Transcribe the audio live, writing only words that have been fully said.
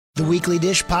The Weekly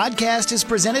Dish podcast is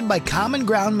presented by Common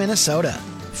Ground Minnesota.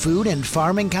 Food and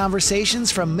farming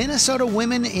conversations from Minnesota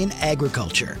women in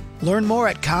agriculture. Learn more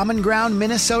at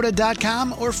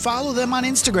commongroundminnesota.com or follow them on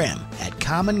Instagram at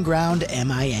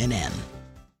commongroundminn.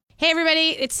 Hey,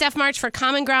 everybody, it's Steph March for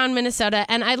Common Ground Minnesota,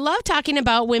 and I love talking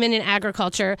about women in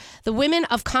agriculture. The women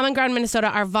of Common Ground Minnesota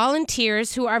are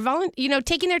volunteers who are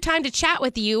taking their time to chat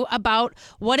with you about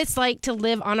what it's like to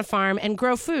live on a farm and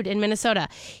grow food in Minnesota.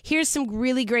 Here's some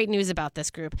really great news about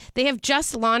this group. They have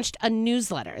just launched a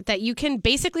newsletter that you can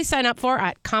basically sign up for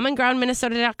at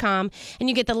commongroundminnesota.com, and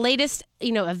you get the latest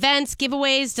events,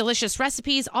 giveaways, delicious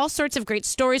recipes, all sorts of great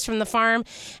stories from the farm.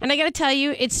 And I got to tell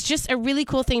you, it's just a really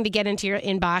cool thing to get into your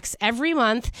inbox every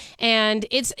month. And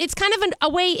it's kind of a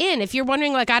way in. If you're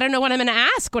wondering, I don't know what I'm going to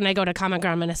ask when I go to Common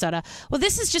Ground Minnesota. Well,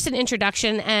 this is just an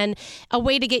introduction and a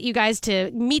way to get you guys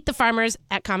to meet the farmers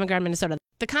at Common Ground Minnesota.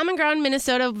 The Common Ground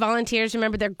Minnesota volunteers,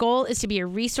 remember, their goal is to be a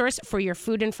resource for your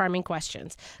food and farming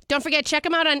questions. Don't forget, check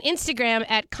them out on Instagram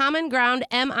at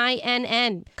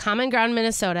commongroundminn,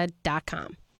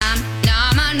 commongroundminnesota.com.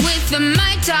 I'm on with the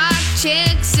My Talk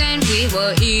chicks, and we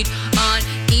will eat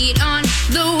on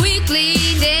the weekly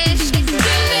dish.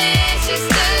 Delicious,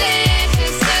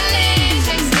 delicious,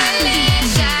 delicious,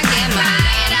 delicious. I get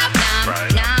right up now.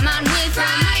 I'm on with the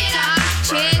My Talk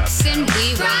chicks, and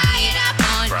we will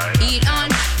eat on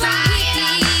the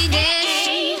weekly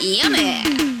dish. Yummy.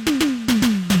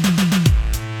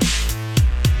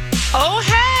 Oh,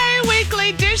 hey,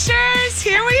 weekly dishers.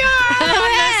 Here we are on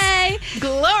Hey! this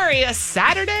glorious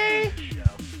Saturday.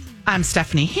 I'm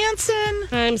Stephanie Hansen.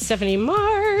 I'm Stephanie March.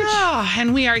 Oh,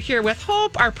 and we are here with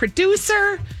Hope, our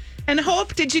producer. And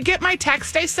Hope, did you get my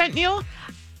text I sent you?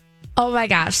 Oh my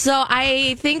gosh. So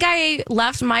I think I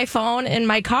left my phone in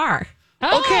my car.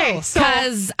 Okay, so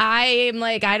Because I'm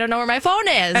like, I don't know where my phone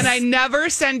is. and I never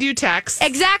send you texts.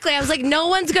 Exactly. I was like, no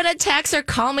one's going to text or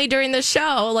call me during the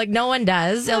show. Like, no one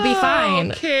does. It'll be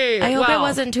fine. Okay, I hope it well.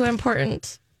 wasn't too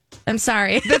important. I'm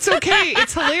sorry. That's okay.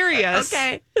 It's hilarious.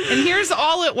 Okay. And here's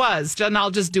all it was, and I'll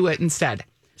just do it instead.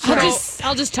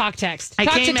 I'll just talk text. I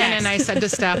Talk came to in text. and I said to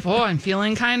Steph, I'm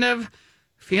feeling kind of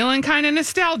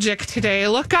nostalgic today.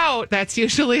 Look out. That's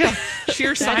usually a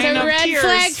sheer sign That's a of red tears.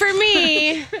 flag for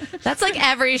me. That's like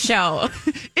every show.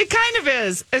 It kind of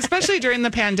is, especially during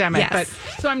the pandemic. Yes. But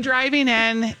so I'm driving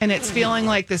in and it's feeling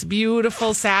like this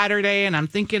beautiful Saturday, and I'm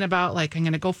thinking about I'm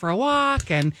going to go for a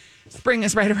walk, and spring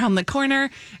is right around the corner,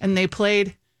 and they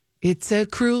played "It's a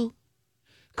Cruel,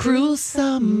 Cruel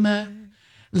Summer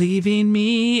Leaving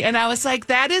Me," and I was like,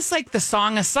 that is like the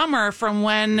song of summer from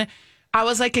when I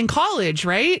was in college,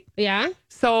 right? Yeah.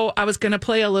 So I was going to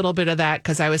play a little bit of that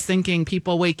because I was thinking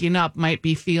people waking up might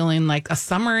be feeling like a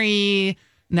summery,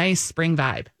 nice spring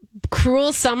vibe.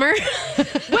 Cruel Summer.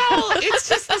 Well, it's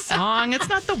just the song. It's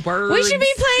not the words. We should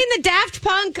be playing the Daft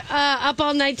Punk Up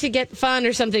All Night to Get Fun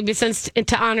or something since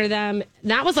to honor them.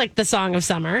 That was like the song of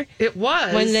summer It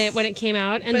was. when it came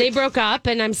out, and they broke up,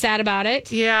 and I'm sad about it.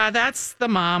 Yeah, that's the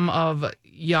mom of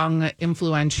young,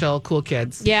 influential, cool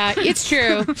kids. Yeah, it's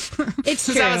true. It's true.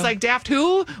 Because I was like, Daft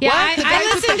who? Yeah, what? The guys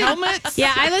with listened the helmets?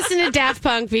 Yeah, I listened to Daft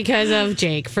Punk because of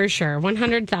Jake, for sure.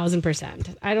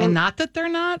 100,000%. I don't. And not that they're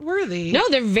not worthy. No,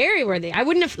 they're very worthy. I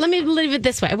wouldn't have. Let me leave it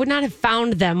this way. I would not have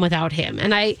found them without him.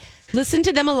 And I listen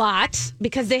to them a lot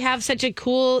because they have such a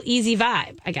cool, easy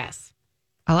vibe, I guess.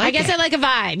 I I like a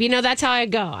vibe. That's how I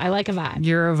go. I like a vibe.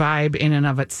 You're a vibe in and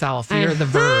of itself. You're the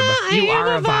verb. You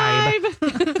are a vibe.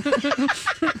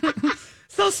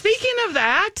 So speaking of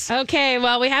that, Okay,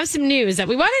 well, we have some news that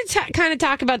we wanted to kind of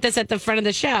talk about this at the front of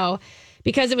the show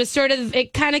because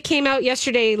it kind of came out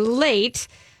yesterday late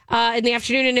in the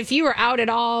afternoon. And if you were out at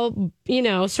all,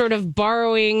 sort of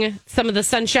borrowing some of the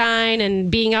sunshine and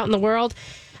being out in the world,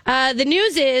 the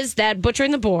news is that Butcher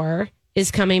and the Boar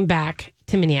is coming back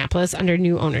to Minneapolis under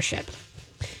new ownership.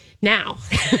 Now,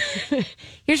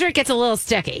 here's where it gets a little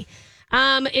sticky.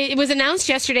 It was announced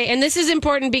yesterday, and this is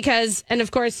important because, and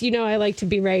of course, I like to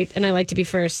be right, and I like to be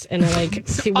first, and I like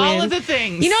to win. all of the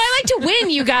things. I like to win,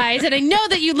 you guys, and I know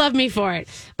that you love me for it.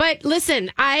 But listen,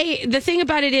 the thing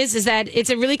about it is that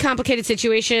it's a really complicated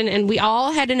situation, and we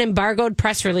all had an embargoed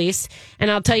press release, and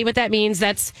I'll tell you what that means.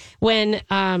 That's when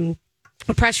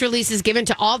a press release is given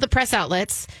to all the press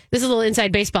outlets. This is a little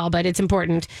inside baseball, but it's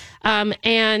important.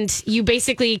 And you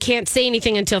basically can't say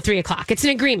anything until 3:00. It's an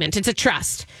agreement. It's a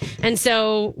trust. And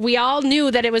so we all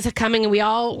knew that it was coming, and we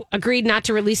all agreed not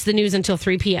to release the news until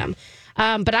 3 p.m.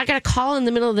 But I got a call in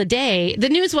the middle of the day. The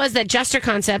news was that Jester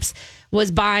Concepts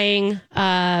was buying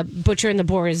Butcher and the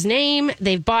Boar's name.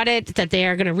 They've bought it, that they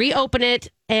are going to reopen it,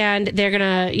 and they're going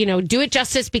to, do it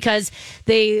justice because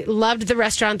they loved the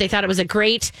restaurant. They thought it was a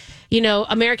great,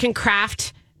 American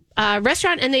craft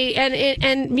restaurant,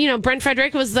 and you know, Brent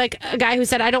Frederick was like a guy who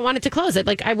said, I don't want it to close it.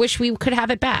 Like, I wish we could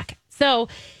have it back. So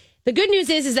the good news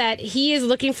is that he is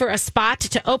looking for a spot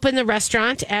to open the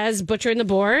restaurant as Butcher and the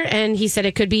Boar. And he said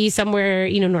it could be somewhere,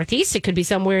 you know, Northeast. It could be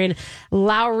somewhere in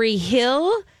Lowry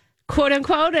Hill, quote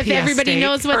unquote, if PS everybody steak.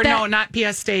 knows what or that... no, not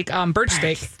PS steak, birch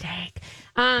steak.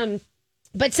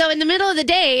 But so in the middle of the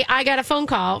day, I got a phone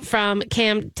call from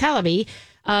Cam Talaby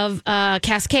of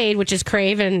Cascade, which is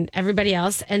Crave and everybody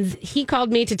else. And he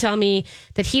called me to tell me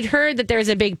that he'd heard that there's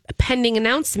a big pending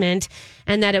announcement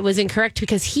and that it was incorrect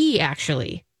because he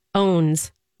actually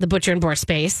owns the Butcher and Boar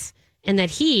space and that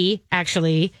he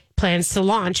actually plans to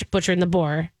launch Butcher and the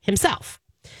Boar himself.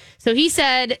 So he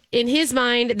said in his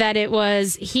mind that it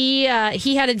was he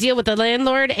had a deal with the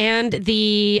landlord and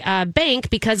the bank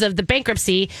because of the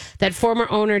bankruptcy that former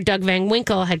owner Doug Van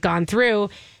Winkle had gone through,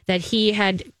 that it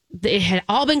had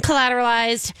all been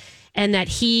collateralized and that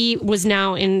he was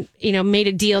now made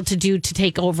a deal to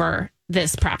take over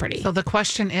this property. So the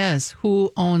question is,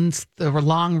 who owns the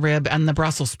long rib and the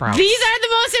Brussels sprouts? These are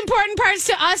the most important parts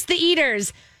to us, the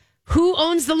eaters. Who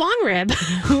owns the long rib?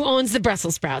 Who owns the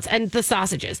Brussels sprouts and the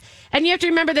sausages? And you have to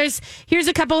remember here's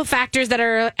a couple of factors that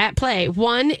are at play.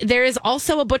 One, there is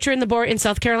also a Butcher and the Boar in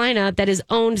South Carolina that is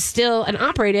owned still and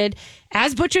operated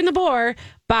as Butcher and the Boar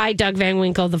by Doug Van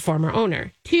Winkle, the former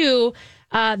owner. Two,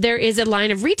 there is a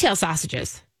line of retail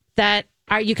sausages that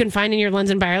you can find in your Lunds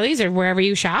and Byerly's or wherever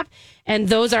you shop. And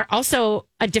those are also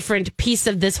a different piece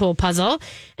of this whole puzzle.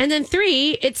 And then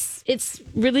three, it's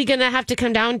really going to have to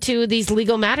come down to these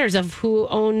legal matters of who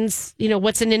owns,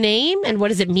 what's in the name and what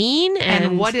does it mean?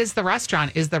 And what is the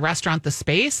restaurant? Is the restaurant the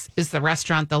space? Is the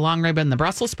restaurant the long rib and the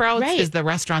Brussels sprouts? Right. Is the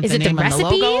restaurant is the it name the and the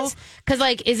logo? Because,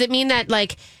 does it mean that,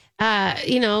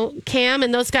 Cam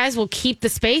and those guys will keep the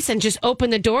space and just open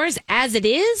the doors as it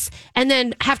is and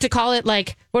then have to call it,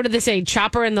 what do they say,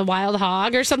 Chopper and the Wild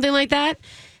Hog or something like that?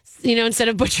 Instead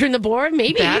of Butcher and the Boar,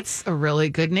 maybe. That's a really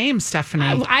good name, Stephanie.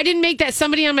 I didn't make that.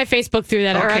 Somebody on my Facebook threw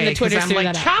that, or on the Twitter threw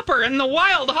that out. Chopper and the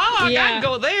Wild Hog, Yeah. I'd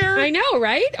go there. I know,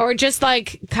 right? Or just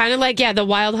the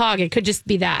Wild Hog. It could just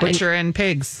be that. Butcher and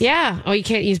pigs. Yeah. Oh, you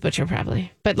can't use Butcher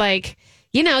probably. But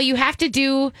you have to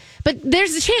do, but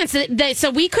there's a chance that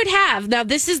so we could have, now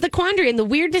this is the quandary and the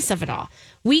weirdness of it all.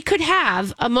 We could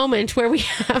have a moment where we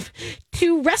have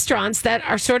two restaurants that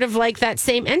are sort of like that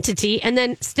same entity and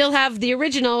then still have the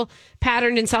original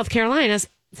pattern in South Carolina.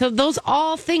 So those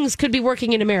all things could be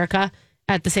working in America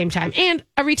at the same time. And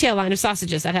a retail line of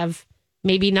sausages that have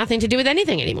maybe nothing to do with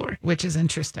anything anymore. Which is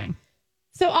interesting.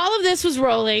 So all of this was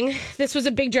rolling. This was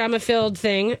a big drama-filled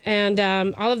thing, and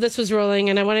all of this was rolling.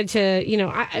 And I wanted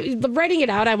to, writing it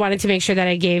out, I wanted to make sure that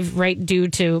I gave right due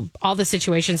to all the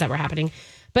situations that were happening.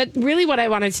 But really, what I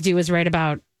wanted to do was write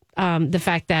about the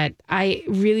fact that I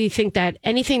really think that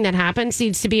anything that happens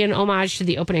needs to be an homage to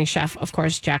the opening chef, of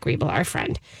course, Jack Riebel, our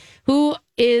friend, who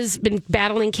has been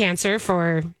battling cancer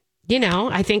for,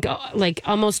 I think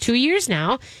almost 2 years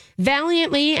now,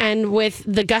 valiantly and with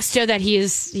the gusto that he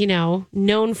is,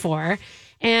 known for.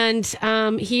 And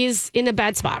he's in a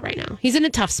bad spot right now. He's in a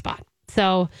tough spot.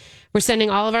 So we're sending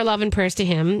all of our love and prayers to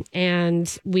him.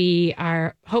 And we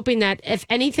are hoping that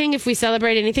if we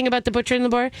celebrate anything about the Butcher and the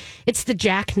Boar, it's the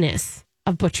Jackness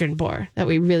of Butcher and Boar that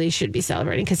we really should be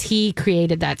celebrating, because he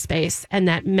created that space and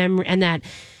that memory and that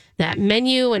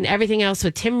menu and everything else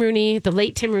with Tim Rooney, the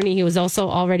late Tim Rooney. He was also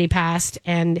already passed.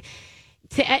 And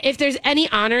if there's any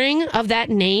honoring of that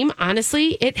name,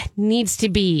 honestly, it needs to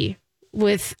be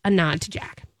with a nod to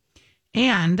Jack.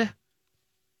 And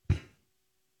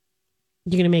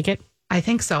you going to make it? I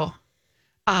think so.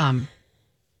 I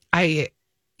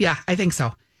think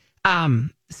so.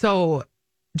 So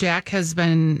Jack has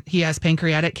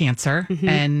pancreatic cancer,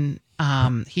 and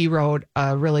he wrote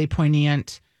a really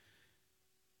poignant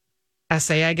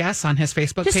essay, I guess, on his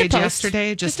Facebook page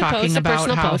yesterday, just talking about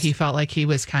how he felt like he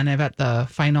was kind of at the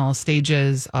final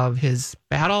stages of his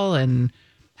battle and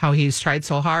how he's tried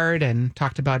so hard, and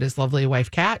talked about his lovely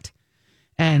wife, Kat.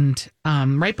 And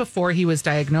right before he was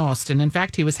diagnosed, and in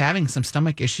fact, he was having some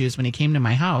stomach issues when he came to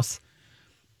my house.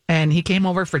 And he came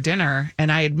over for dinner,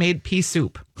 and I had made pea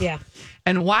soup. Yeah.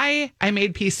 And why I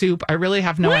made pea soup, I really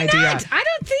have no idea. I don't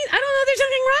know there's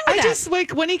anything wrong with that. I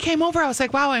just, when he came over, I was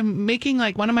like, wow, I'm making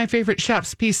one of my favorite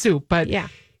chefs, pea soup. But yeah,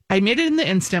 I made it in the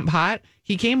Instant Pot.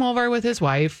 He came over with his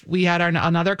wife. We had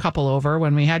another couple over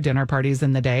when we had dinner parties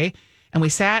in the day. And we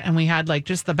sat and we had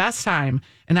just the best time.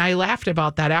 And I laughed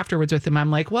about that afterwards with him. I'm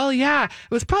like, well, yeah,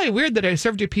 it was probably weird that I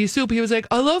served you pea soup. He was like,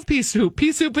 I love pea soup.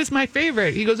 Pea soup is my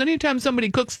favorite. He goes, anytime somebody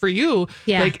cooks for you,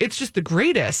 it's just the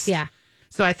greatest. Yeah.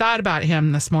 So I thought about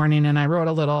him this morning, and I wrote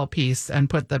a little piece and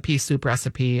put the pea soup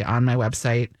recipe on my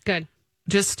website. Good.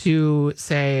 just to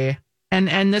say,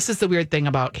 and this is the weird thing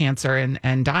about cancer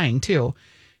and dying too.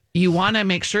 You want to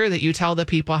make sure that you tell the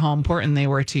people how important they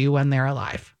were to you when they're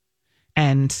alive.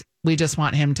 And we just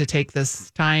want him to take this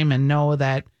time and know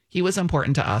that he was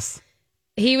important to us.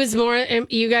 He was more,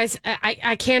 you guys,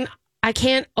 I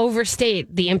can't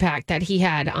overstate the impact that he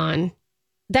has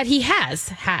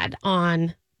had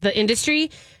on the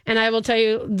industry. And I will tell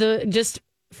you, just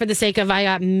for the sake of, I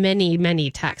got many, many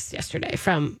texts yesterday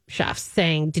from chefs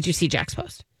saying, did you see Jack's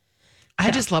post? I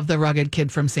just love the rugged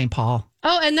kid from St. Paul.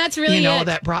 Oh, and that's really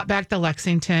that brought back the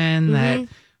Lexington, that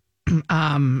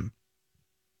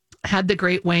had the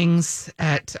great wings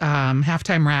at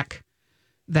Halftime Rec,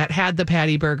 that had the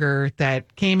patty burger,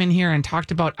 that came in here and talked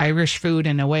about Irish food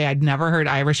in a way I'd never heard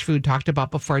Irish food talked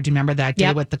about before. Do you remember that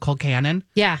day with the Colcannon?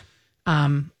 Yeah.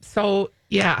 So,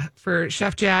 yeah, for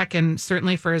Chef Jack, and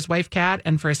certainly for his wife, Kat,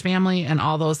 and for his family and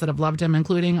all those that have loved him,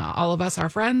 including all of us, our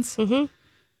friends. Mm-hmm.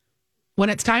 When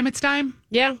it's time, it's time.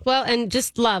 Yeah. Well, and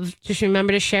just love. Just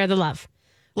remember to share the love.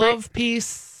 Love,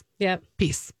 peace. Yep.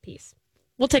 Peace.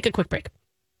 We'll take a quick break.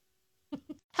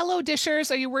 Hello, Dishers.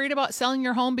 Are you worried about selling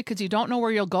your home because you don't know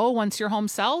where you'll go once your home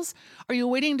sells? Are you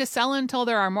waiting to sell until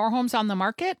there are more homes on the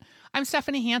market? I'm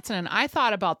Stephanie Hansen, and I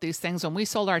thought about these things when we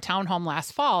sold our townhome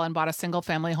last fall and bought a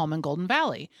single-family home in Golden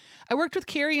Valley. I worked with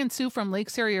Carrie and Sue from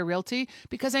Lakes Area Realty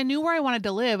because I knew where I wanted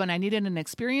to live, and I needed an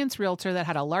experienced realtor that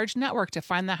had a large network to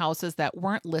find the houses that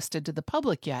weren't listed to the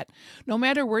public yet. No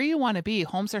matter where you want to be,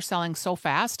 homes are selling so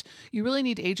fast, you really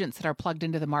need agents that are plugged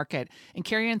into the market. And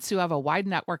Carrie and Sue have a wide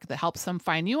network that helps them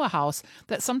find you a house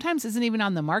that sometimes isn't even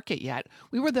on the market yet.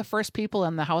 We were the first people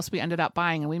in the house we ended up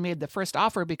buying, and we made the first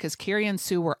offer because Carrie and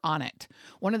Sue were on it.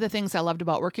 One of the things I loved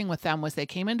about working with them was they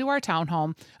came into our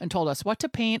townhome and told us what to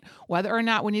paint, whether or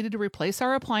not we needed to replace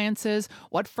our appliances,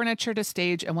 what furniture to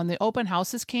stage, and when the open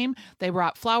houses came, they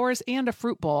brought flowers and a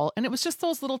fruit bowl, and it was just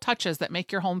those little touches that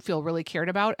make your home feel really cared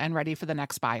about and ready for the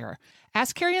next buyer.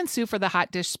 Ask Carrie and Sue for the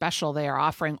hot dish special they are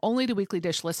offering only to Weekly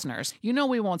Dish listeners. You know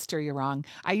we won't steer you wrong.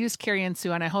 I use Carrie and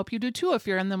Sue, and I hope you do too if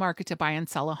you're in the market to buy and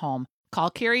sell a home.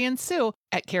 Call Carrie and Sue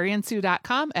at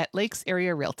carrieandsue.com at Lakes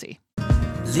Area Realty.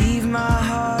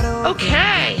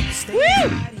 Okay.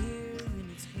 Woo!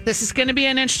 This is going to be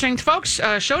an interesting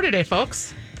show today,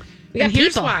 folks. And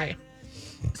here's why.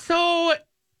 So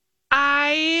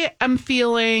I am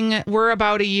feeling we're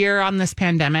about a year on this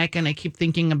pandemic, and I keep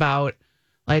thinking about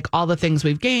like all the things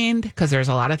we've gained, because there's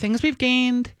a lot of things we've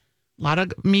gained. A lot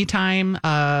of me time.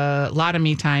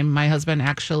 My husband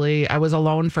I was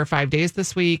alone for 5 days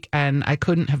this week, and I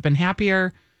couldn't have been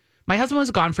happier. My husband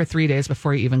was gone for 3 days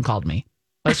before he even called me.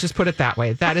 Let's just put it that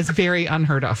way. That is very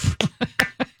unheard of.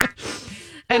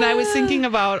 And I was thinking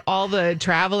about all the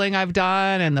traveling I've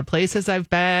done and the places I've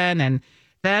been. And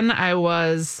then I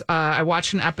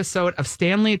watched an episode of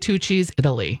Stanley Tucci's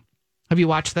Italy. Have you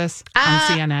watched this on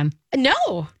CNN?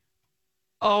 No.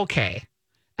 Okay.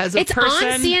 It's on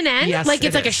CNN? Yes,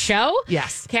 it's like a show?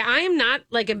 Yes. Okay, I am not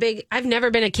like I've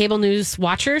never been a cable news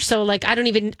watcher, so like I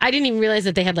didn't even realize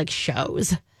that they had like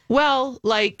shows. Well,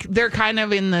 like they're kind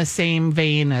of in the same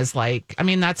vein as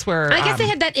that's where I guess they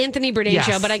had that Anthony Bourdain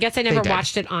show, but I guess I never did.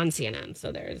 watched it on CNN.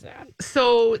 So there's that.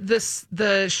 So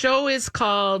the show is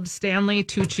called Stanley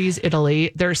Tucci's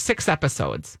Italy. There's 6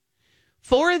 episodes.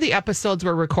 4 of the episodes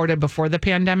were recorded before the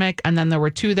pandemic, and then there were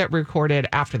 2 that were recorded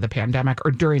after the pandemic,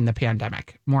 or during the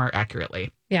pandemic, more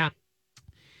accurately. Yeah.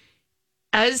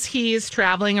 As he's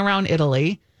traveling around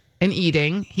Italy and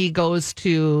eating, he goes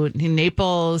to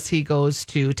Naples, he goes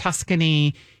to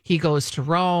Tuscany, he goes to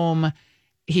Rome,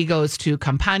 he goes to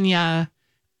Campania.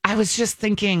 I was just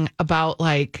thinking about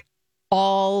like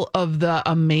all of the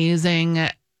amazing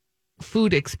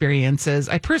food experiences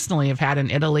I personally have had in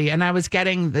Italy, and I was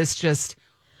getting this just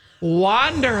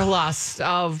wanderlust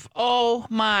of, oh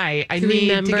my, I need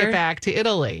to get back to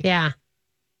Italy. Yeah.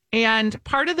 And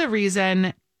part of the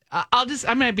reason, I'm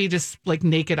going to be just like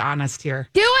naked honest here.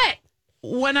 Do it.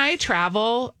 When I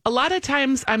travel, a lot of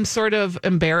times I'm sort of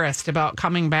embarrassed about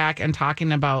coming back and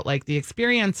talking about like the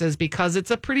experiences, because it's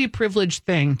a pretty privileged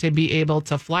thing to be able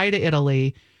to fly to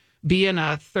Italy, be in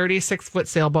a 36-foot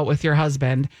sailboat with your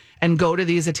husband, and go to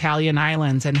these Italian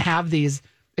islands and have these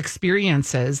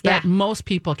experiences that most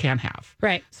people can't have.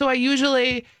 Right. So I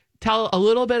usually tell a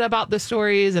little bit about the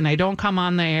stories, and I don't come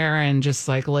on the air and just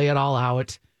like lay it all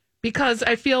out, because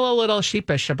I feel a little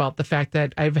sheepish about the fact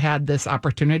that I've had this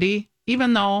opportunity,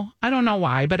 even though I don't know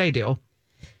why, but I do.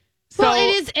 So, well,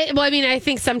 it is. I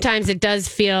think sometimes it does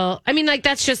feel, like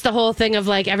that's just the whole thing of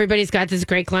like, everybody's got this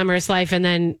great glamorous life, and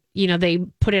then, they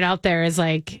put it out there as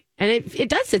like, And it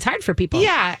does. It's hard for people.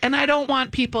 Yeah, and I don't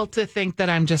want people to think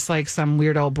that I'm just like some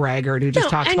weirdo braggart who just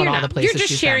talks and about you're all not. the places You're just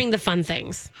she's sharing been. the fun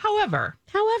things. However,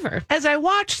 as I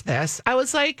watched this, I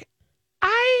was like,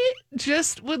 I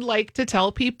just would like to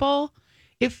tell people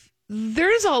if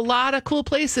there's a lot of cool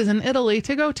places in Italy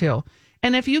to go to.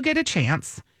 And if you get a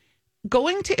chance,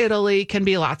 going to Italy can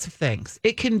be lots of things.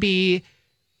 It can be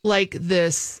like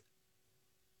this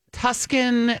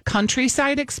Tuscan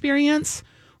countryside experience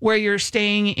where you're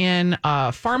staying in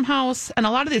a farmhouse. And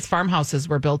a lot of these farmhouses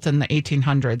were built in the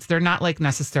 1800s. They're not like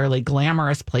necessarily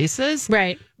glamorous places,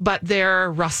 Right. but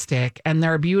they're rustic and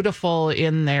they're beautiful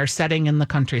in their setting in the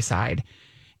countryside.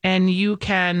 And you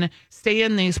can stay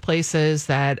in these places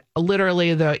that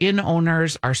literally the inn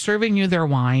owners are serving you their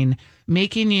wine,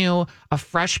 making you a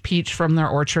fresh peach from their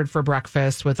orchard for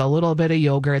breakfast with a little bit of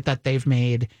yogurt that they've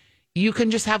made. You can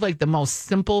just have like the most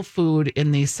simple food in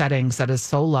these settings that is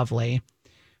so lovely.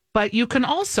 But you can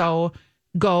also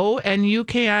go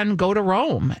to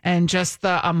Rome, and just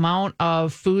the amount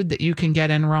of food that you can get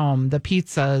in Rome, the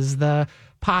pizzas, the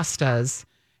pastas.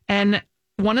 And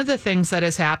one of the things that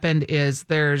has happened is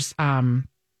there's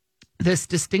this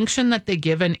distinction that they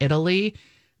give in Italy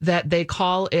that they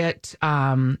call it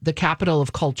the capital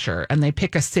of culture. And they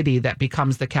pick a city that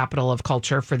becomes the capital of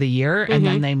culture for the year. And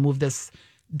then they move this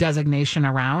designation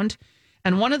around.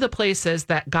 And one of the places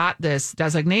that got this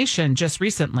designation just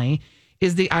recently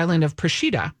is the island of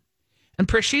Procida. And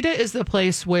Procida is the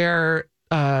place where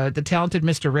The Talented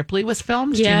Mr. Ripley was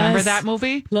filmed. Do you remember that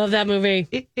movie? Love that movie.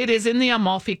 It is in the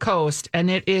Amalfi Coast, and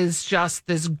it is just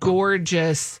this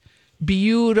gorgeous,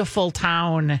 beautiful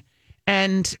town.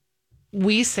 And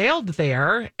we sailed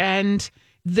there, and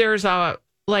there's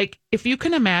if you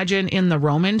can imagine in the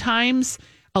Roman times,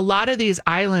 a lot of these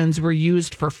islands were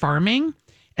used for farming.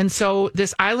 And so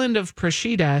this island of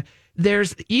Procida,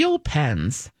 there's eel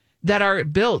pens that are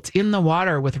built in the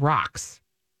water with rocks.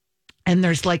 And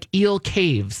there's like eel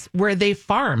caves where they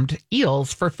farmed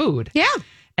eels for food. Yeah.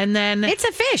 And then It's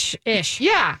a fish-ish.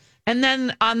 yeah. And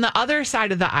then on the other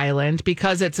side of the island,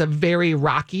 because it's a very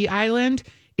rocky island,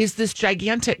 is this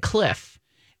gigantic cliff.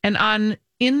 And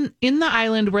in the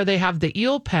island where they have the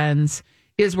eel pens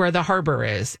is where the harbor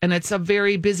is. And it's a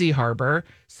very busy harbor.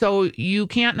 So you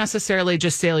can't necessarily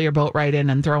just sail your boat right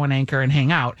in and throw an anchor and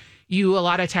hang out. You a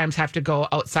lot of times have to go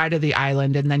outside of the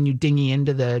island, and then you dinghy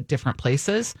into the different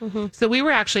places. So we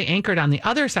were actually anchored on the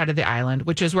other side of the island,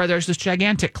 which is where there's this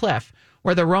gigantic cliff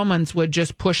where the Romans would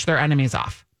just push their enemies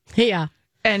off. Yeah.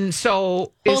 And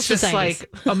so it's just societies.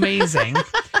 like amazing.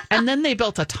 And then they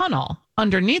built a tunnel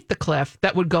underneath the cliff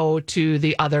that would go to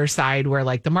the other side where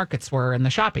like the markets were and the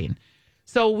shopping.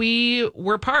 So we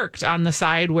were parked on the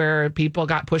side where people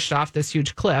got pushed off this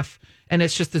huge cliff, and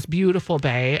it's just this beautiful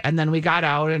bay. And then we got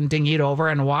out and dinghied over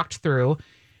and walked through.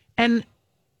 And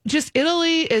just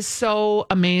Italy is so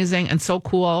amazing and so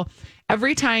cool.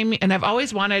 Every time, and I've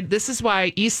always wanted, this is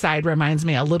why East Side reminds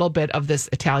me a little bit of this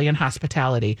Italian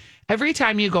hospitality. Every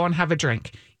time you go and have a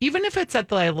drink, even if it's at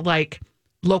the like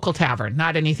local tavern,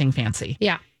 not anything fancy.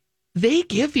 Yeah. They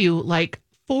give you like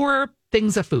 4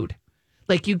 things of food.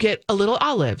 Like you get a little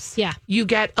olives. Yeah. You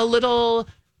get a little,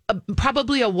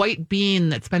 probably a white bean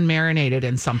that's been marinated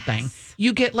in something. Yes.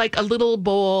 You get like a little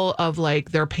bowl of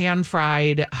like their pan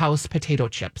fried house potato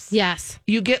chips. Yes.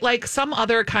 You get like some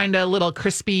other kind of little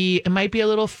crispy, it might be a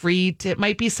little frite, it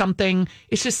might be something,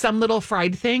 it's just some little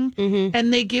fried thing. Mm-hmm.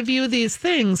 And they give you these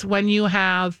things when you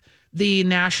have the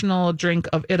national drink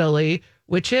of Italy,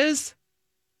 which is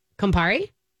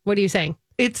Campari? What are you saying?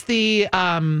 it's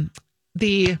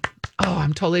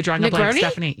I'm totally drawing a blank, Negroni?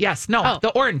 Stephanie. Yes, no, the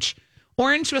orange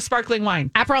with sparkling wine.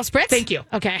 Aperol Spritz? Thank you.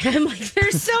 Okay. I'm like,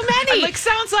 there's so many.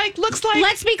 Looks like.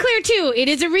 Let's be clear, too. It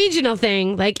is a regional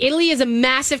thing. Like, Italy is a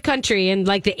massive country, and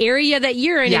like the area that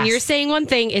you're in and you're saying one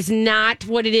thing is not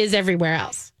what it is everywhere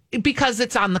else. Because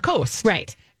it's on the coast.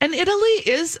 Right. And Italy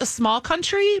is a small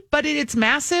country, but it's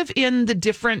massive in the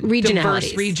different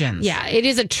diverse regions. Yeah, it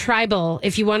is a tribal,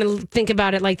 if you want to think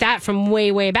about it like that, from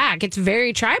way, way back. It's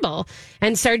very tribal.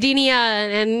 And Sardinia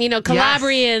and,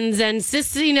 Calabrians and,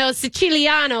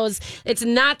 Sicilianos, it's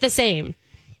not the same.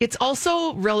 It's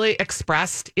also really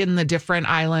expressed in the different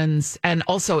islands and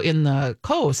also in the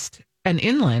coast and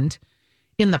inland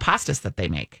in the pastas that they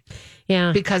make.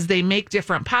 Yeah. Because they make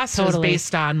different pastas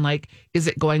based on, like, is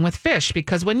it going with fish?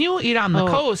 Because when you eat on the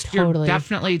coast, you're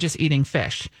definitely just eating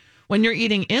fish. When you're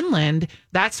eating inland,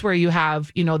 that's where you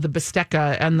have, the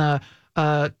bistecca and the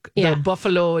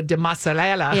buffalo de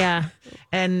mozzarella. Yeah.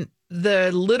 And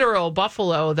the literal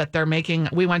buffalo that they're making,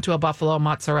 we went to a buffalo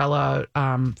mozzarella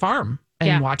farm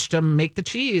and watched them make the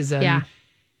cheese. And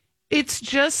It's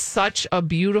just such a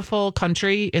beautiful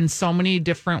country in so many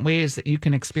different ways that you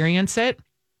can experience it.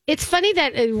 It's funny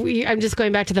that I'm just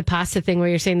going back to the pasta thing where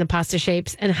you're saying the pasta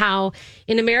shapes and how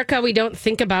in America we don't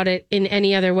think about it in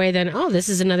any other way than, oh, this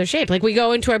is another shape. Like we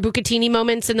go into our bucatini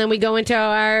moments and then we go into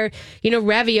our,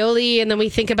 ravioli and then we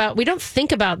don't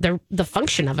think about the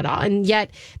function of it all. And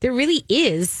yet there really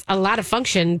is a lot of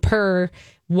function per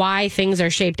why things are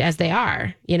shaped as they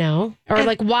are, or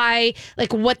why,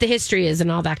 what the history is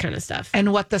and all that kind of stuff.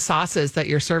 And what the sauce is that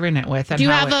you're serving it with. And do you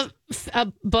have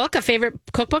a book, a favorite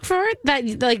cookbook for it?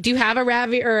 That do you have a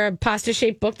ravi or a pasta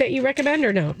shaped book that you recommend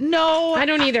or no? No, I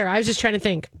don't either. I was just trying to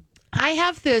think. I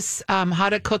have this How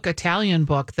to Cook Italian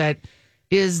book that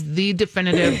is the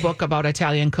definitive book about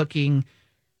Italian cooking.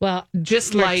 Well,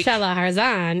 just Marcella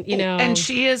Harzan, And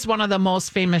she is one of the most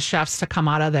famous chefs to come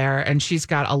out of there. And she's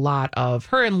got a lot of,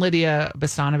 her and Lydia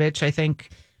Bastianich, I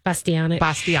think.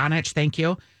 Bastianich, thank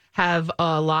you. Have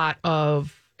a lot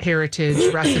of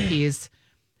heritage recipes.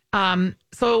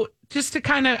 So just to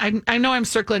kind of, I know I'm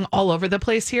circling all over the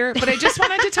place here, but I just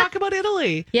wanted to talk about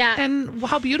Italy. Yeah. And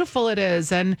how beautiful it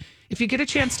is. And if you get a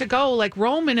chance to go, like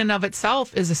Rome in and of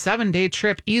itself is a 7-day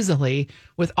trip easily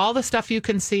with all the stuff you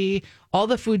can see, all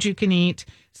the food you can eat.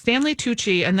 Stanley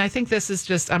Tucci, and I think this is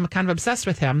just, I'm kind of obsessed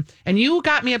with him. And you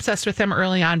got me obsessed with him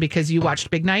early on because you watched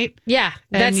Big Night. Yeah,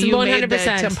 that's and you 100%. Made the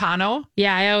timpano.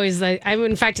 Yeah, I always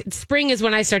in fact, spring is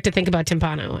when I start to think about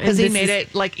timpano. Because we made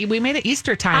it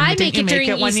Easter time. I make it during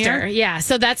one Easter. Year? Yeah,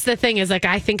 so that's the thing is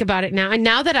I think about it now. And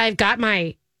now that I've got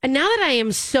now that I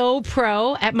am so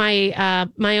pro at my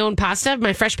my own pasta,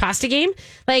 my fresh pasta game,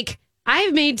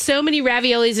 I've made so many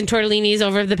raviolis and tortellinis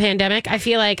over the pandemic. I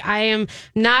feel like I am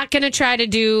not going to try to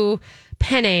do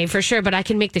penne for sure, but I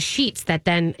can make the sheets that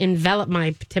then envelop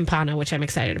my timpano, which I'm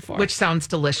excited for. Which sounds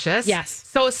delicious. Yes.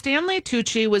 So Stanley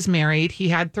Tucci was married. He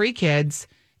had 3 kids,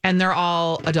 and they're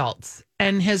all adults.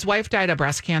 And his wife died of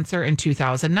breast cancer in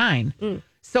 2009.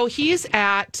 So he's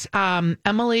at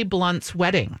Emily Blunt's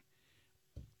wedding.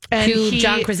 And to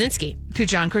John Krasinski. To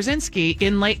John Krasinski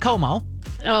in Lake Como.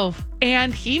 Oh.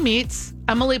 And he meets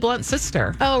Emily Blunt's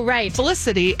sister. Oh, right.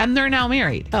 Felicity, and they're now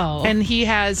married. Oh. And he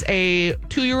has a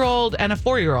 2-year-old and a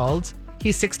 4-year-old.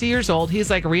 He's 60 years old. He's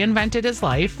reinvented his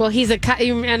life. Well, he's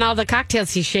and all the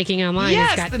cocktails he's shaking online.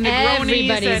 Yes, he's got the Negronis.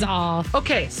 Everybody's all.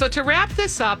 Okay, so to wrap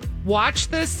this up, watch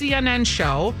the CNN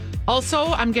show. Also,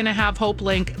 I'm going to have Hope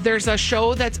link. There's a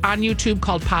show that's on YouTube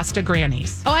called Pasta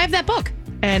Grannies. Oh, I have that book.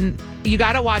 And you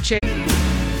got to watch it.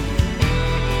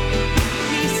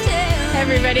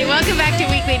 Everybody, welcome back to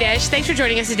Weekly Dish. Thanks for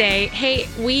joining us today. Hey,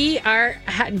 we are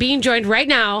being joined right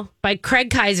now by Craig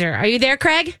Kaiser. Are you there,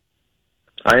 Craig?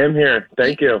 I am here.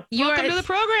 Thank you. Welcome to the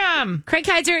program. Craig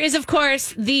Kaiser is, of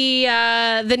course, the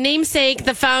namesake,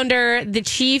 the founder, the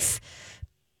chief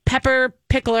pepper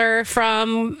pickler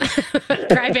from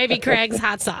Crybaby Craig's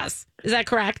Hot Sauce. Is that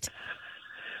correct?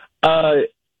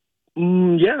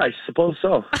 Yeah, I suppose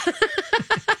so.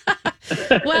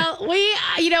 Well,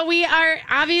 we are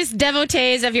obvious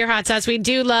devotees of your hot sauce. We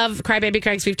do love Crybaby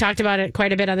Craig's. We've talked about it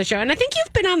quite a bit on the show. And I think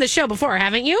you've been on the show before,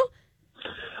 haven't you?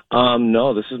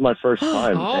 No, this is my first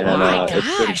time. Oh, my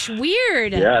gosh.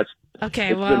 Weird. Yeah, it's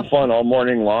been fun all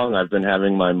morning long. I've been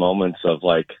having my moments of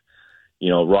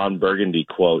Ron Burgundy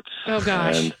quotes. Oh,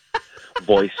 gosh. And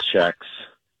voice checks.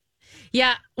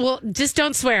 Yeah, well, just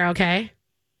don't swear, okay?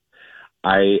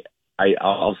 I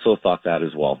also thought that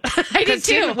as well. I did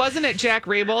too. Wasn't it Jack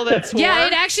Rabel that swore? Yeah,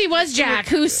 it actually was Jack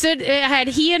who had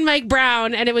he and Mike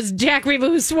Brown, and it was Jack Rabel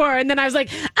who swore. And then I was like,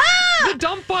 the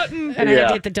dump button. And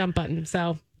I hit the dump button.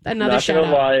 So another shout out.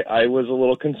 Not gonna lie, I was a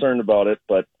little concerned about it,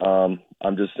 but I'm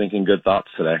just thinking good thoughts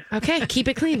today. Okay, keep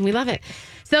it clean. We love it.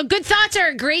 So good thoughts are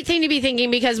a great thing to be thinking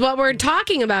because what we're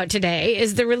talking about today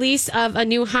is the release of a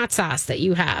new hot sauce that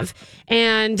you have.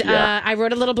 And I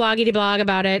wrote a little bloggity blog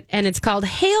about it, and it's called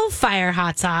Hailfire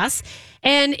Hot Sauce.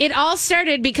 And it all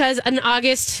started because in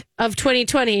August of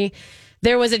 2020,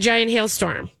 there was a giant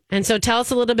hailstorm. And so tell us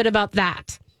a little bit about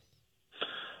that.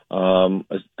 I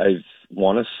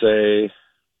want to say,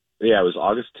 it was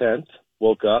August 10th.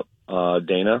 Woke up,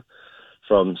 Dana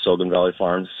from Sogan Valley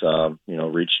Farms,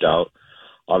 reached out.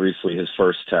 Obviously, his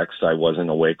first text I wasn't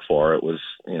awake for. It was,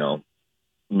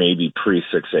 maybe pre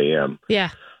 6 a.m.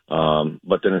 Yeah.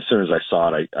 But then as soon as I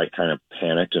saw it, I kind of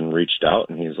panicked and reached out.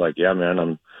 And he's like, "Yeah,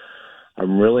 man,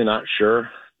 I'm really not sure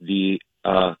the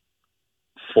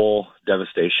full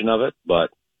devastation of it, but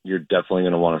you're definitely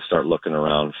going to want to start looking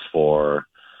around for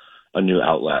a new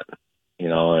outlet,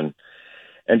 And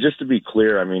just to be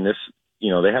clear, I mean, this,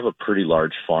 they have a pretty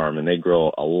large farm, and they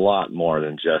grow a lot more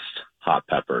than just hot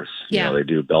peppers. Yeah. They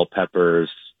do bell peppers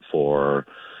for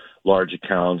large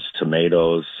accounts,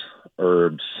 tomatoes,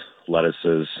 herbs,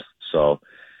 lettuces. So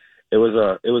it was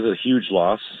a huge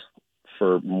loss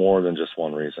for more than just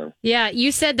one reason. Yeah,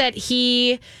 you said that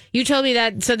you told me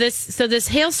that so this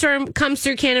hailstorm comes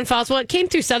through Cannon Falls. Well, it came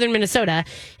through southern Minnesota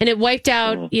and it wiped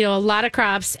out, a lot of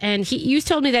crops, and you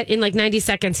told me that in like 90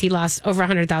 seconds he lost over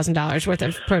 $100,000 worth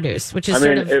of produce, which is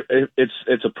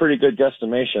it's a pretty good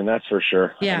guesstimation, that's for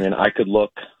sure. Yeah. I mean, I could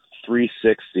look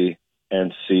 360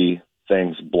 and see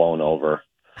things blown over.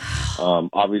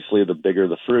 Obviously the bigger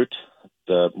the fruit,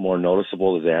 the more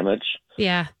noticeable the damage.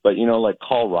 Yeah. But, like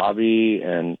kohlrabi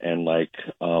and like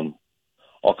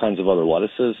all kinds of other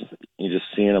lettuces, you just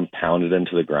seeing them pounded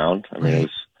into the ground. I mean, it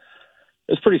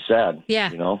was pretty sad. Yeah.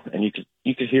 And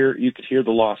you could hear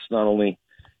the loss. Not only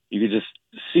you could just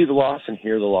see the loss and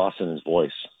hear the loss in his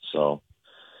voice. So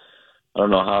I don't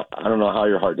know how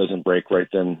your heart doesn't break right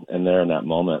then and there in that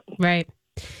moment. Right.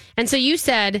 And so you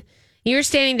said you were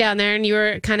standing down there and you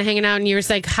were kind of hanging out and you were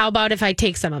like, how about if I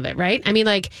take some of it, right? I mean,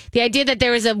 like the idea that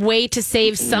there was a way to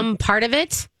save some part of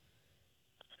it.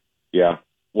 Yeah.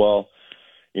 Well,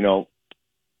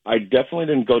 I definitely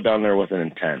didn't go down there with an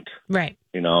intent. Right.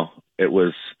 It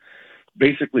was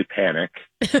basically panic.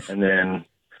 and then,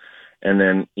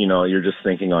 you're just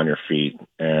thinking on your feet.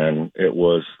 And it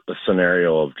was a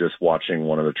scenario of just watching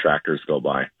one of the tractors go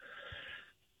by.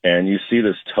 And you see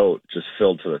this tote just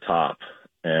filled to the top.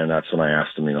 And that's when I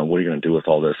asked him, what are you going to do with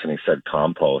all this? And he said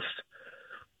compost.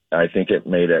 I think it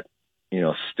made it,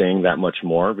 sting that much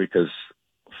more because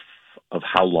of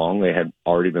how long they had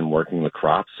already been working the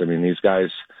crops. I mean, these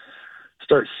guys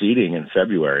start seeding in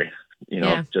February,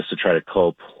 just to try to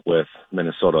cope with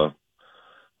Minnesota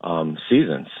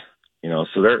seasons,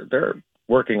 so they're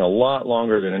working a lot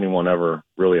longer than anyone ever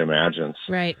really imagines.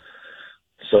 Right.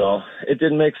 So it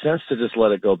didn't make sense to just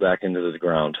let it go back into the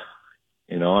ground.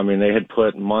 They had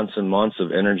put months and months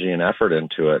of energy and effort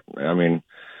into it. I mean,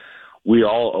 we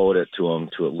all owed it to them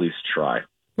to at least try.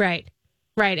 Right.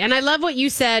 Right. And I love what you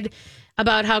said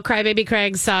about how Crybaby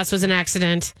Craig's sauce was an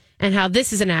accident and how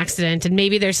this is an accident and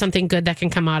maybe there's something good that can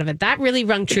come out of it. That really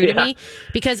rung true to me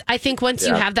because I think once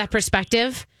you have that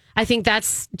perspective, I think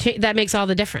that makes all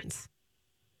the difference.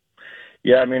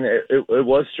 Yeah, I mean, it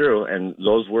was true. And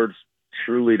those words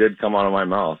truly did come out of my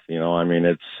mouth.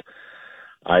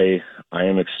 I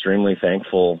am extremely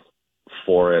thankful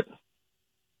for it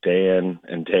day in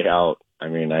and day out. I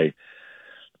mean, I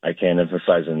can't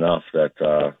emphasize enough that,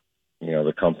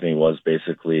 the company was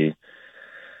basically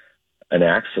an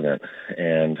accident.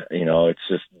 And, it's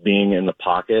just being in the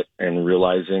pocket and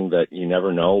realizing that you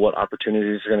never know what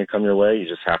opportunities are going to come your way. You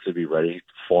just have to be ready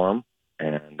for them.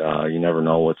 And you never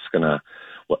know what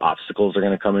obstacles are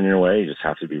going to come in your way. You just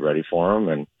have to be ready for them.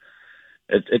 And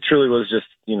it truly was just,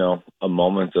 a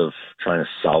moment of trying to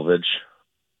salvage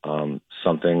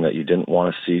something that you didn't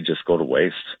want to see just go to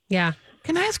waste. Yeah.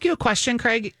 Can I ask you a question,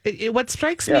 Craig? What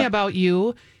strikes me about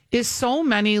you is so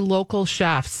many local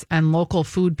chefs and local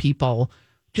food people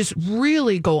just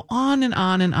really go on and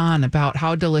on and on about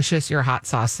how delicious your hot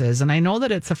sauce is. And I know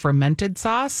that it's a fermented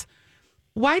sauce.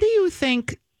 Why do you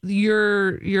think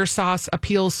your sauce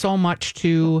appeals so much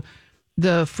to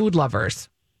the food lovers?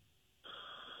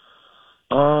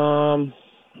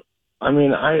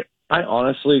 I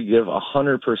honestly give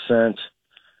 100%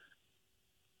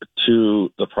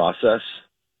 to the process.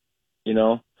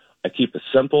 I keep it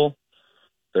simple.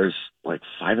 There's like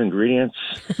 5 ingredients,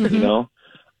 and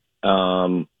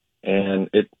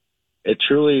it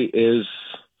truly is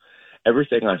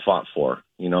everything I fought for.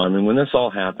 When this all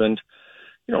happened,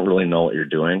 you don't really know what you're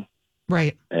doing.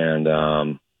 Right. And,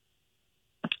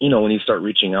 when you start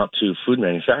reaching out to food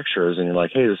manufacturers and you're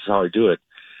like, hey, this is how I do it.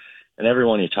 And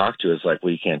everyone you talk to is like,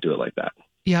 well, you can't do it like that.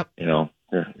 Yep.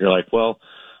 You're like, well,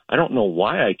 I don't know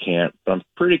why I can't, but I'm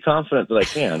pretty confident that I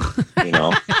can,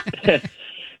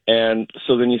 And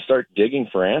so then you start digging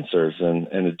for answers. And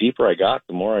the deeper I got,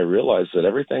 the more I realized that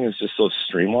everything is just so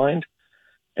streamlined.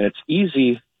 And it's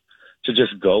easy to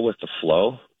just go with the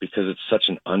flow because it's such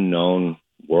an unknown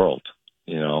world,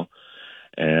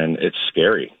 and it's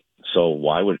scary. So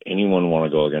why would anyone want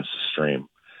to go against the stream?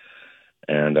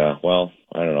 And, I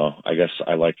don't know. I guess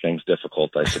I like things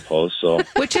difficult, I suppose. So,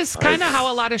 which is kind of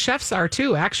how a lot of chefs are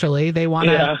too, actually. They want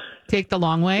to take the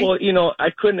long way. Well, I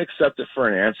couldn't accept it for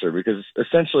an answer because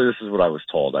essentially this is what I was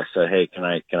told. I said, hey, can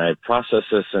I process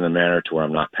this in a manner to where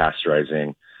I'm not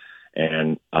pasteurizing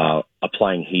and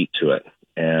applying heat to it?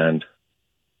 And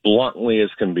bluntly as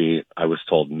can be, I was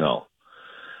told no.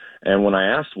 And when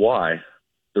I asked why,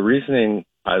 the reasoning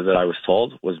that I was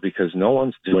told was because no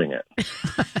one's doing it.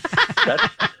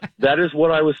 That is what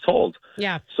I was told.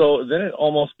 Yeah. So then it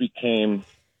almost became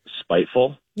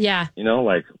spiteful. Yeah.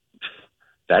 Like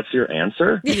that's your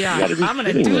answer? Yeah, You gotta be I'm going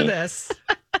to kidding do me. this.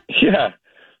 Yeah.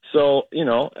 So,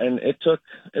 and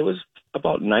it was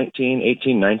about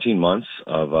 19 months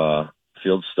of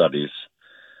field studies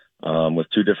with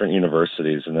 2 different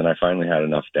universities. And then I finally had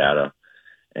enough data.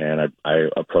 And I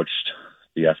approached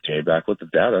the FDA back with the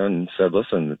data and said,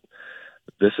 listen,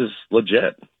 this is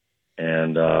legit.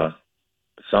 And it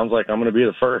sounds like I'm going to be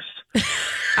the first.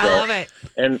 I love it.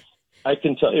 And I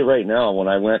can tell you right now, when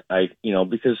I went,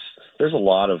 because there's a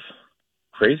lot of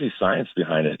crazy science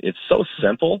behind it. It's so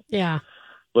simple. Yeah.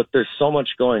 But there's so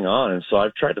much going on, and so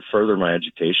I've tried to further my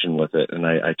education with it. And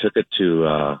I took it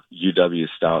to UW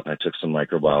Stout, and I took some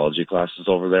microbiology classes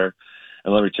over there.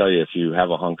 And let me tell you, if you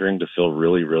have a hunkering to feel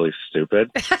really, really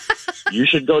stupid, you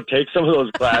should go take some of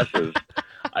those classes.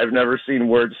 I've never seen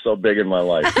words so big in my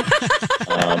life.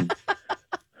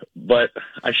 But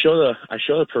I show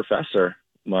the professor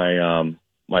my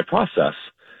process,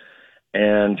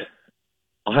 and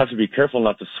I'll have to be careful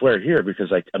not to swear here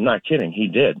because I'm not kidding. He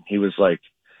did. He was like,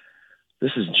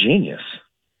 this is genius.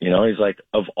 He's like,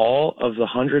 of all of the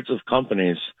hundreds of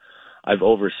companies I've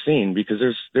overseen, because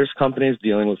there's companies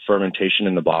dealing with fermentation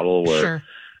in the bottle where Sure.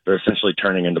 they're essentially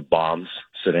turning into bombs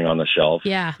sitting on the shelf.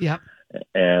 Yeah. Yep.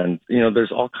 And,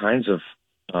 there's all kinds of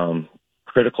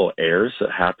critical errors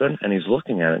that happen. And he's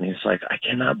looking at it and he's like, I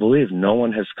cannot believe no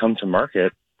one has come to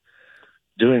market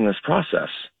doing this process.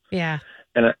 Yeah.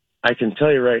 And I can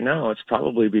tell you right now, it's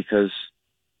probably because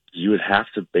you would have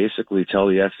to basically tell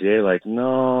the FDA, like,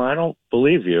 no, I don't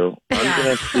believe you. I'm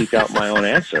going to seek out my own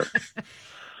answer.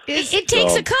 It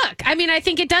takes a cook. I mean, I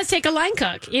think it does take a line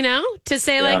cook, to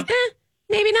say like,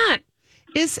 maybe not.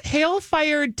 Is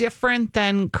Hailfire different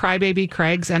than Crybaby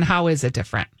Craig's, and how is it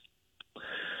different?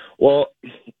 Well,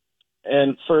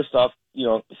 and first off,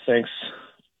 thanks,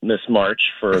 Miss March,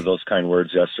 for those kind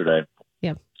words yesterday.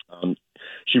 Yep.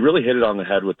 She really hit it on the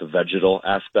head with the vegetal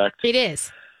aspect. It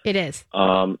is.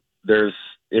 There's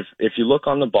if you look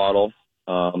on the bottle,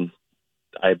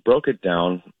 I broke it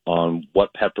down on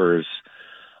what peppers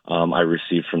I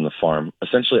received from the farm.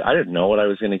 Essentially, I didn't know what I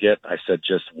was going to get. I said,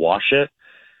 just wash it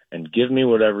and give me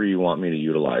whatever you want me to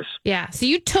utilize. Yeah. So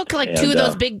you took like 2 of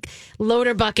those big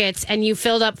loader buckets and you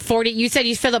filled up 40. You said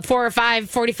you filled up 4 or 5,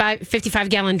 45,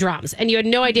 55-gallon drums, and you had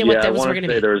no idea what those were going to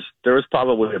be. There was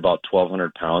probably about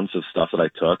 1,200 pounds of stuff that I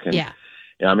took. And, yeah.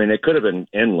 I mean, it could have been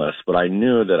endless, but I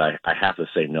knew that I have to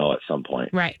say no at some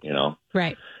point. Right.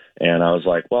 Right. And I was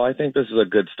like, well, I think this is a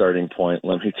good starting point.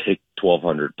 Let me take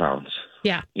 1,200 pounds.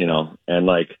 Yeah. And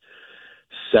like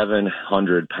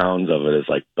 700 pounds of it is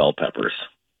like bell peppers.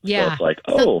 Yeah. So it's like,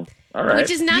 all right. Which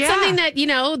is not something that,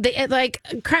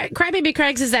 Crybaby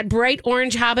Craig's is that bright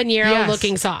orange habanero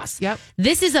looking sauce. Yep.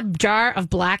 This is a jar of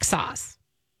black sauce.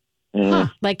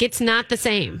 Mm-hmm. Like it's not the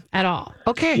same at all.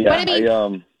 Okay. Yeah, but I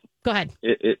mean, go ahead.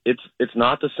 It's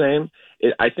not the same.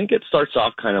 I think it starts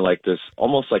off kind of like this,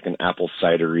 almost like an apple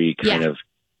cidery kind of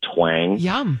twang.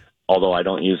 Yum. Although I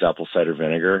don't use apple cider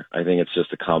vinegar. I think it's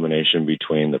just a combination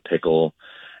between the pickle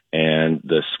and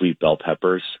the sweet bell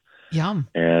peppers. Yum.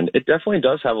 And it definitely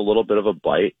does have a little bit of a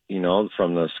bite,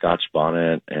 from the Scotch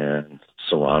bonnet and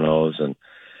Serranos, and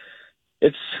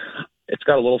it's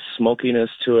got a little smokiness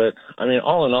to it. I mean,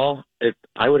 all in all,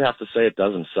 I would have to say it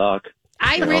doesn't suck.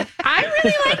 I really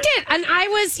liked it. And I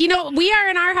was, we are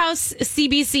in our house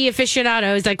CBC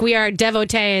aficionados. Like we are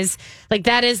devotees. Like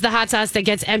that is the hot sauce that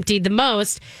gets emptied the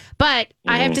most. But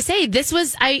I have to say, this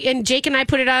was, and Jake and I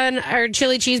put it on our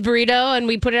chili cheese burrito and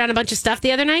we put it on a bunch of stuff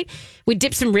the other night. We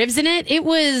dipped some ribs in it.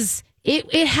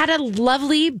 It had a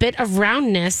lovely bit of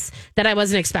roundness that I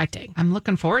wasn't expecting. I'm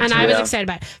looking forward to it. And I was excited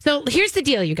about it. So here's the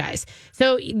deal, you guys.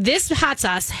 So this hot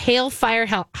sauce, Hailfire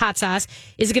hot sauce,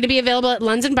 is going to be available at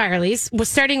Lunds & Byerly's.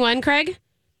 Starting when, Craig?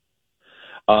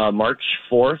 March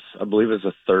 4th, I believe, is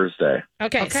a Thursday.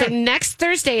 Okay, so next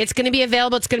Thursday, it's going to be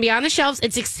available. It's going to be on the shelves.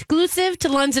 It's exclusive to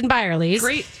Lunds & Byerly's.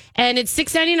 Great. And it's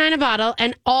 $6.99 a bottle,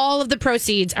 and all of the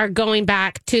proceeds are going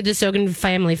back to the Sogan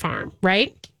family farm,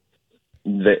 right?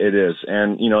 It is.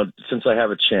 And, since I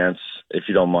have a chance, if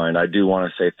you don't mind, I do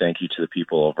want to say thank you to the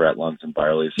people over at Lunds &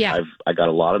 Byerly's. Yeah. I got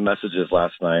a lot of messages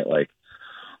last night, like,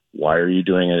 why are you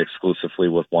doing it exclusively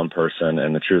with one person?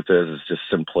 And the truth is, it's just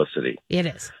simplicity. It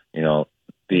is.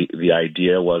 The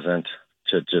idea wasn't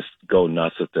to just go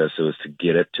nuts with this. It was to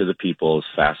get it to the people as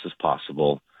fast as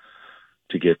possible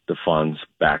to get the funds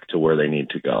back to where they need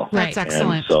to go. That's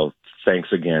excellent. And so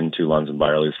thanks again to Lunds &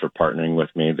 Byerly's for partnering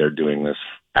with me. They're doing this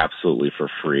absolutely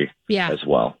for free as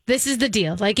well. This is the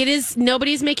deal. Like it is,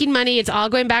 nobody's making money. It's all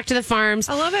going back to the farms.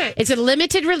 I love it. It's a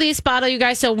limited release bottle, you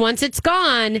guys. So once it's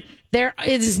gone, there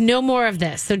is no more of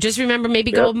this. So just remember,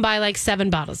 maybe go and buy like 7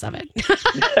 bottles of it.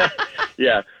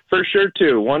 Yeah. For sure,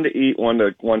 too. One to eat, one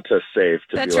to save,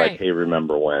 to That's be right. like, hey,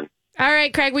 remember when. All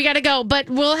right, Craig, we got to go, but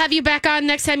we'll have you back on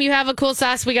next time you have a cool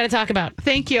sauce we got to talk about.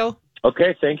 Thank you.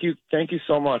 Okay, thank you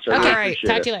so much. I Okay, really All right. appreciate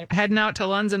talk it. to you later. Heading out to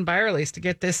Lunds and Byerly's to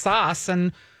get this sauce.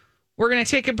 And we're going to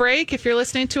take a break. If you're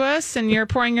listening to us and you're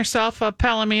pouring yourself a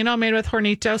Palomino made with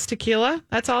Hornitos tequila,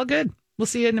 that's all good. We'll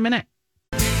see you in a minute.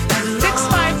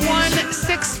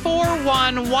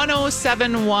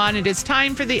 651-641-1071. It is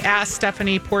time for the Ask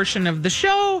Stephanie portion of the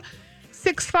show.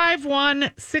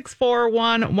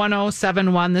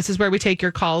 651-641-1071. This is where we take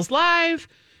your calls live.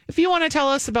 If you want to tell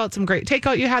us about some great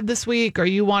takeout you had this week, or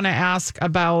you want to ask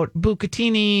about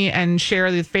bucatini and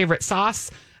share the favorite sauce.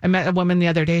 I met a woman the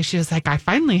other day. She was like, I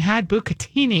finally had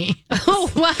bucatini.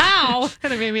 Oh, wow.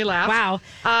 Kind of made me laugh. Wow.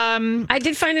 I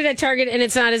did find it at Target, and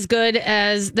it's not as good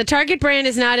as the Target brand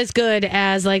is not as good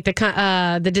as like the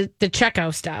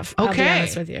Checo stuff. I'll be Okay.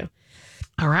 honest with you.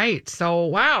 All right. So,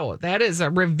 wow, that is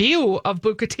a review of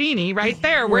bucatini right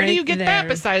there. Where do Right you get that there.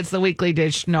 besides the weekly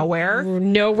dish? Nowhere.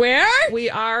 Nowhere.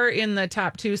 We are in the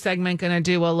top 2 segment going to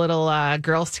do a little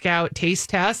Girl Scout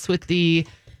taste test with the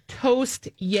Toast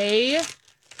Yay,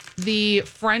 the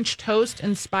French toast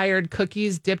inspired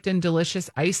cookies dipped in delicious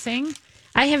icing.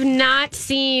 I've not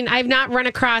run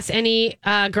across any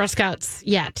Girl Scouts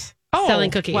yet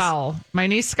selling cookies. Well, my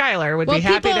niece Skylar would be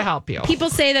happy to help you. People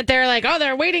say that they're like,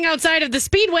 they're waiting outside of the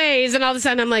speedways, and all of a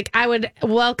sudden I'm like, I would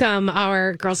welcome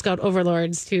our Girl Scout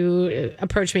overlords to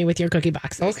approach me with your cookie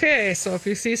boxes. Okay, so if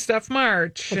you see Steph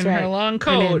March That's in right. her long I'm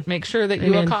coat, in. make sure that I'm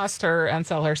you in. accost her and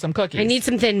sell her some cookies. I need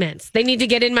some Thin Mints. They need to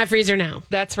get in my freezer now.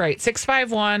 That's right.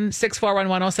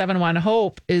 651-641-1071.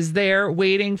 Hope is there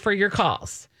waiting for your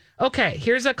calls. Okay,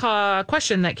 here's a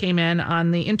question that came in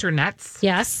on the internets.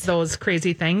 Yes. Those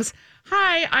crazy things.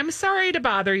 Hi, I'm sorry to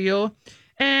bother you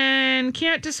and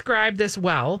can't describe this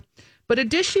well, but a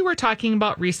dish you were talking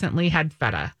about recently had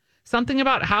feta. Something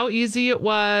about how easy it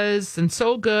was and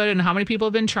so good and how many people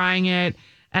have been trying it.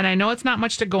 And I know it's not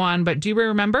much to go on, but do you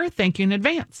remember? Thank you in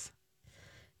advance.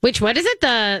 What is it?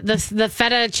 The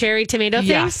feta cherry tomato thing?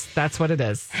 Yes, that's what it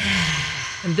is.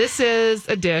 And this is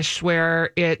a dish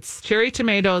where it's cherry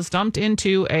tomatoes dumped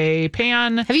into a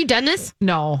pan. Have you done this?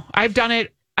 No, I've done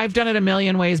it a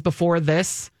million ways before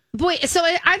this. Boy, so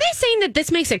are they saying that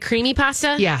this makes a creamy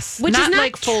pasta? Yes. Which not is not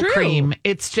like full true. cream.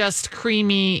 It's just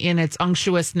creamy in its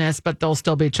unctuousness, but there'll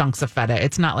still be chunks of feta.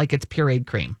 It's not like it's pureed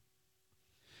cream.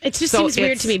 It just So seems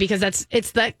weird it's- to me because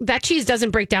that cheese doesn't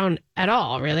break down at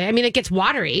all, really. I mean, it gets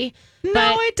watery. No,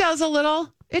 but it does a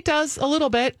little. It does a little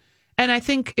bit. And I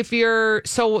think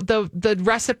the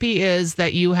recipe is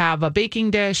that you have a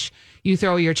baking dish, you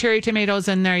throw your cherry tomatoes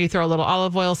in there, you throw a little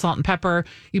olive oil, salt and pepper,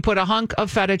 you put a hunk of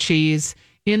feta cheese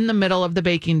in the middle of the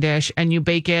baking dish and you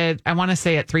bake it, I want to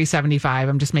say at 375.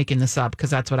 I'm just making this up because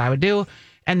that's what I would do.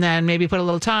 And then maybe put a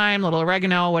little thyme, a little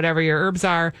oregano, whatever your herbs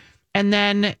are. And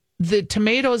then the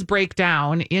tomatoes break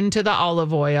down into the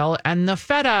olive oil and the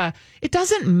feta, it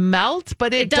doesn't melt,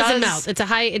 but it doesn't does melt.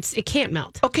 It can't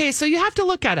melt. Okay, so you have to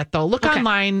look at it though. Look Okay.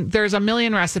 online. There's a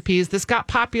million recipes. This got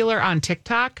popular on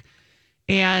TikTok,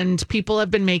 and people have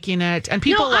been making it. And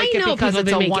people No, like I it know because people have it's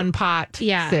been a making- one pot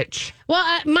Yeah. sitch.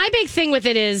 Well, my big thing with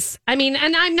it is, I mean,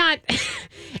 and I'm not,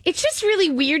 it's just really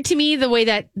weird to me the way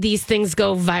that these things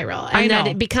go viral. And I that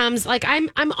know. it becomes like, I'm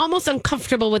almost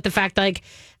uncomfortable with the fact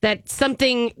that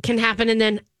something can happen and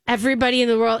then everybody in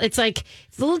the world, it's like,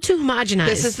 it's a little too homogenized.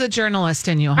 This is the journalist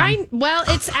in you, huh? Well,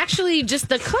 it's actually just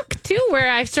the cook too,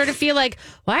 where I sort of feel like,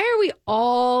 why are we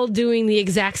all doing the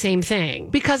exact same thing?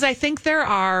 Because I think there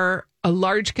are a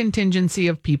large contingency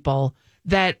of people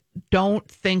that don't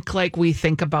think like we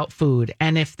think about food.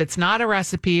 And if it's not a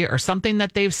recipe or something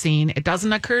that they've seen, it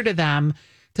doesn't occur to them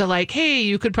to like, hey,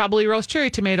 you could probably roast cherry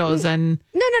tomatoes and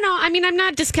No. I mean, I'm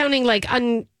not discounting like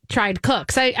untried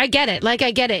cooks. I get it. Like,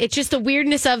 I get it. It's just the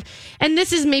weirdness of, and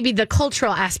this is maybe the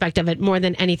cultural aspect of it more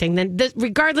than anything. Then,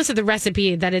 regardless of the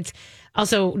recipe, that it's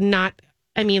also not.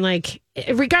 I mean, like,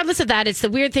 regardless of that, it's the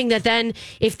weird thing that then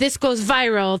if this goes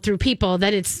viral through people,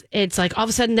 that it's like all of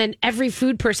a sudden then every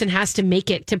food person has to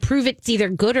make it to prove it's either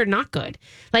good or not good.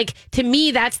 Like, to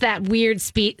me, that's that weird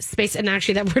space. And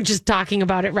actually, that we're just talking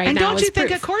about it right and now. don't you is think,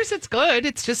 proof. of course, it's good.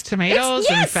 It's just tomatoes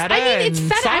and Yes, feta. I mean, it's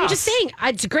and feta. I'm just sauce. saying,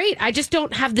 it's great. I just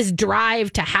don't have this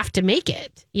drive to have to make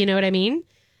it. You know what I mean?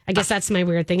 I guess that's my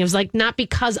weird thing. It was like, not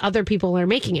because other people are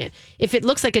making it. If it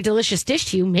looks like a delicious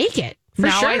dish to you, make it. For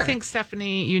now, sure. I think,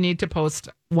 Stephanie, you need to post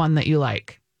one that you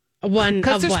like. One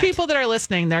Because of there's what? people that are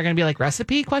listening. They're going to be like,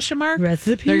 recipe, question mark?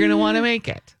 Recipe? They're going to want to make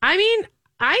it. I mean,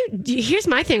 Here's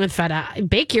my thing with feta.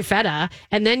 Bake your feta,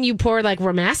 and then you pour like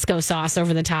Romasco sauce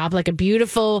over the top, like a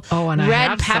beautiful and I red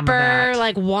have some of pepper, that.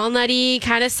 like walnutty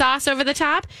kind of sauce over the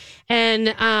top, and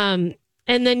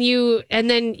then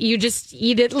you just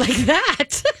eat it like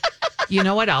that. You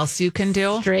know what else you can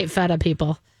do? Straight feta,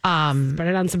 people. Spread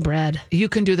it on some bread. You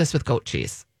can do this with goat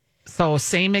cheese. So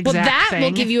same exact Well, that thing.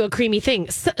 will give you a creamy thing.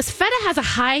 Feta has a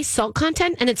high salt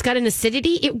content and it's got an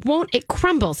acidity. It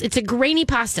crumbles. It's a grainy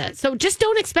pasta. So just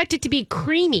don't expect it to be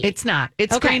creamy. It's not.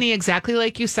 It's Okay. grainy, exactly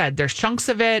like you said. There's chunks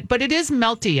of it, but it is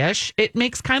melty-ish. It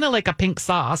makes kind of like a pink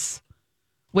sauce,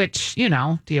 which, do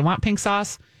you want pink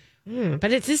sauce?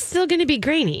 But it's still going to be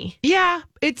grainy. Yeah,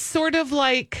 it's sort of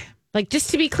like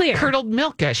Just to be clear. curdled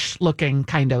milkish looking,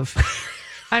 kind of.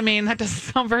 I mean, that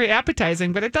doesn't sound very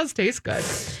appetizing, but it does taste good.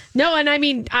 No, and I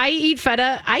mean, I eat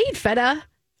feta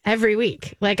every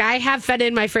week. Like, I have feta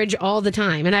in my fridge all the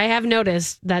time. And I have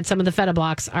noticed that some of the feta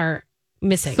blocks are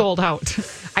missing. Sold out.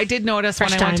 I did notice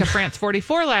Fresh when I went to time. France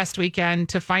 44 last weekend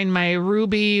to find my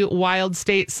Ruby Wild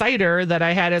State cider that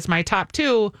I had as my top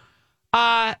 2.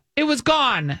 It was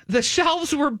gone. The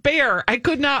shelves were bare. I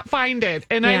could not find it.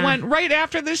 And I Yeah. went right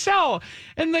after the show.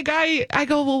 And the guy, I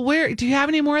go, well, where do you have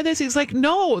any more of this? He's like,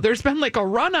 no, there's been like a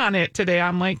run on it today.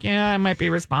 I'm like, yeah, I might be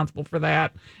responsible for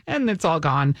that. And it's all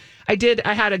gone. I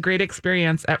had a great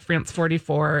experience at France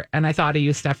 44. And I thought of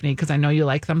you, Stephanie, because I know you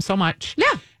like them so much.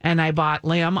 Yeah. And I bought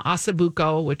lamb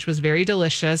ossobuco, which was very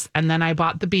delicious. And then I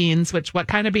bought the beans, what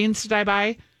kind of beans did I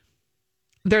buy?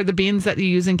 They're the beans that you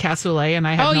use in cassoulet, and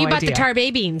I had no idea. You bought the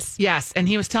Tarbay beans. Yes, and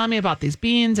he was telling me about these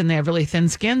beans, and they have really thin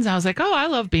skins. I was like, oh, I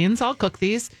love beans. I'll cook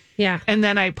these. Yeah. And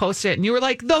then I posted it, and you were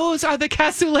like, those are the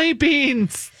cassoulet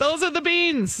beans. Those are the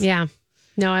beans. Yeah.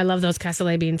 No, I love those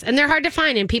cassoulet beans. And they're hard to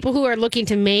find. And people who are looking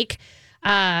to make,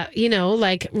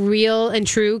 like real and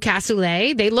true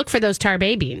cassoulet, they look for those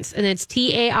Tarbay beans. And it's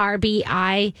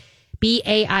TARBIBAIS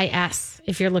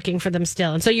if you're looking for them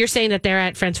still. And so you're saying that they're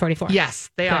at France 44.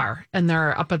 Yes, they are. And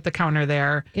they're up at the counter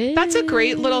there. That's a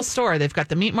great little store. They've got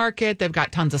the meat market. They've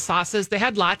got tons of sauces. They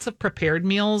had lots of prepared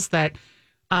meals that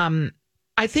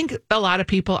I think a lot of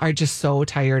people are just so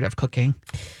tired of cooking.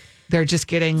 They're just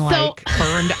getting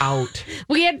burned out.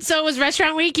 So it was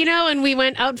restaurant week, and we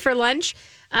went out for lunch.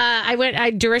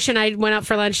 Durish and I went out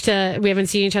for lunch we haven't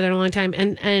seen each other in a long time.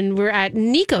 And we're at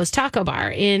Nico's Taco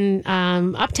Bar in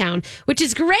Uptown, which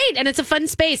is great. And it's a fun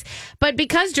space. But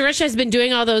because Durish has been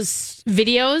doing all those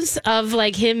videos of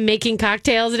like him making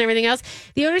cocktails and everything else,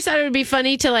 the owner thought it would be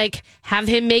funny to like have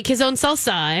him make his own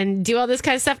salsa and do all this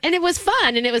kind of stuff. And it was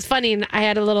fun and it was funny. And I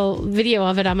had a little video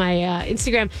of it on my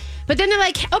Instagram. But then they're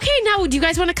like, okay, now do you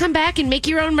guys want to come back and make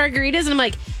your own margaritas? And I'm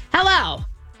like, hello.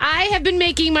 I have been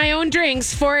making my own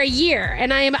drinks for a year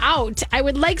and I am out. I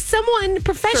would like someone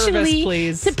professionally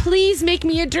to please make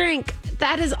me a drink.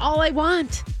 That is all I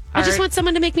want. I just want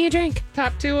someone to make me a drink.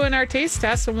 Top 2 in our taste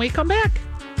test when we come back.